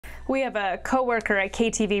We have a coworker at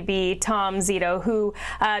KTVB, Tom Zito, who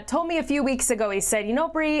told me a few weeks ago, he said, you know,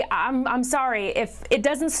 Bree, I'm sorry. If it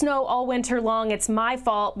doesn't snow all winter long, it's my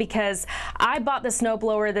fault because I bought the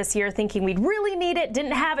snowblower this year thinking we'd really need it,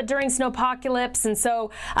 didn't have it during snowpocalypse, and so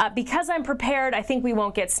because I'm prepared, I think we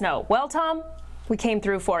won't get snow. Well, Tom, we came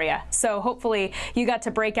through for you. So hopefully you got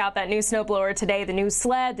to break out that new snowblower today, the new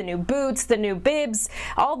sled, the new boots, the new bibs,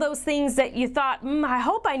 all those things that you thought, I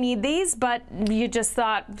hope I need these, but you just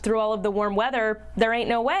thought through all of the warm weather, there ain't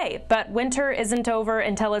no way. But winter isn't over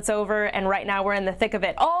until it's over, and right now we're in the thick of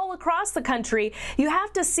it. All across the country, you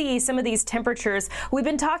have to see some of these temperatures. We've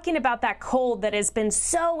been talking about that cold that has been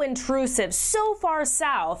so intrusive, so far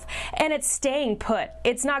south, and it's staying put.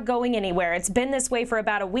 It's not going anywhere. It's been this way for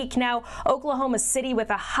about a week now. Oklahoma City with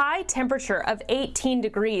a high temperature of 18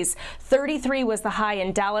 degrees. 33 was the high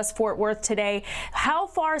in Dallas-Fort Worth today. How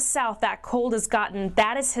far south that cold has gotten,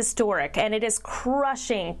 that is historic, and it is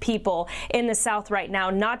crushing people in the south right now,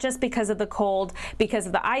 not just because of the cold, because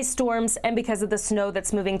of the ice storms, and because of the snow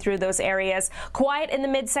that's moving through those areas. Quiet in the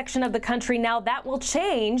midsection of the country now. That will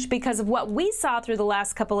change because of what we saw through the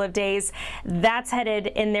last couple of days. That's headed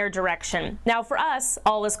in their direction. Now for us,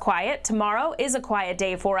 all is quiet. Tomorrow is a quiet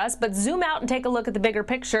day for us, but zoom out and take a look at the bigger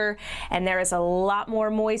picture, and there is a lot more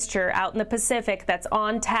moisture out in the Pacific that's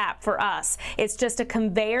on tap for us. It's just a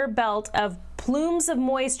conveyor belt of plumes of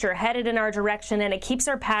moisture headed in our direction, and it keeps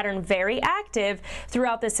our pattern very active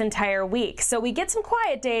throughout this entire week. So we get some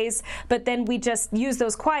quiet days, but then we just use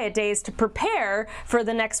those quiet days to prepare for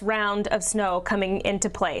the next round of snow coming into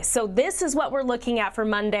play. So this is what we're looking at for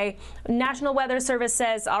Monday. National Weather Service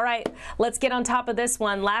says, all right, let's get on top of this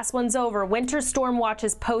one. Last one's over. Winter storm watch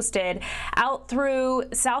is posted out through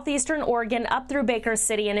southeastern Oregon, up through Baker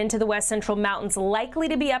City and into the west central mountains, likely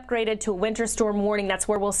to be upgraded to a winter storm warning. That's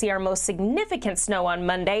where we'll see our most significant snow on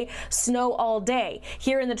Monday. Snow all day.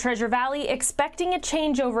 Here in the Treasure Valley, expecting a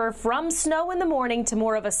changeover from snow in the morning to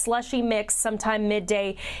more of a slushy mix sometime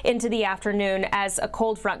midday into the afternoon as a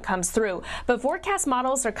cold front comes through. But forecast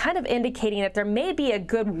models are kind of indicating that there may be a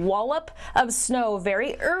good wallop of snow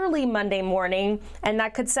very early Monday morning, and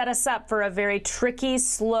that could set us up for a very tricky,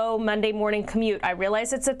 slow Monday morning commute. I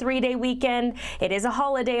realize it's a 3-day weekend. It is a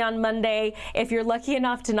holiday on Monday. If you're lucky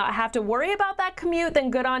enough to not have to worry about that commute,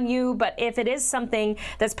 then good on you. But if it is something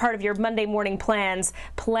that's part of your Monday morning plans,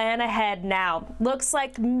 plan ahead now. Looks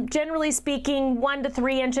like, generally speaking, 1 to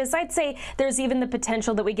 3 inches. I'd say there's even the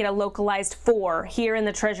potential that we get a localized 4 here in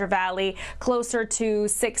the Treasure Valley, closer to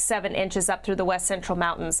 6-7 inches up through the west central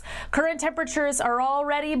mountains. Current temperatures are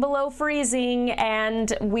already below freezing,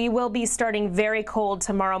 and we will be starting very cold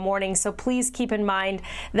tomorrow morning. So please keep in mind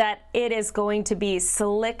that it is going to be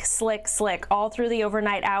slick, slick, slick all through the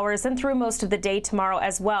overnight hours and through most of the day tomorrow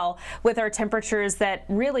as well, with our temperatures that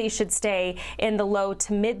really should stay in the low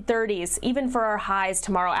to mid 30s, even for our highs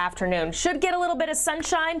tomorrow afternoon. Should get a little bit of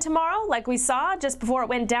sunshine tomorrow, like we saw just before it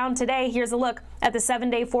went down today. Here's a look at the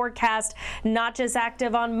 7-day forecast. Not just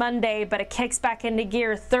active on Monday, but it kicks back into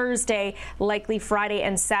gear Thursday, likely Friday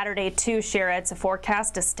and Saturday too, Shira. It's a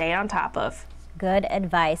forecast to stay on top of. Good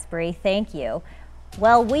advice, Bree. Thank you.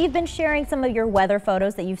 Well, we've been sharing some of your weather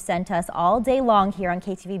photos that you've sent us all day long here on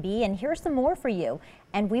KTVB, and here's some more for you.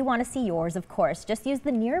 And we want to see yours, of course. Just use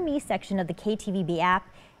the Near Me section of the KTVB app.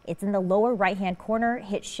 It's in the lower right-hand corner.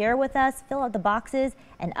 Hit share with us, fill out the boxes,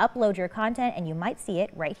 and upload your content, and you might see it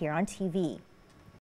right here on TV.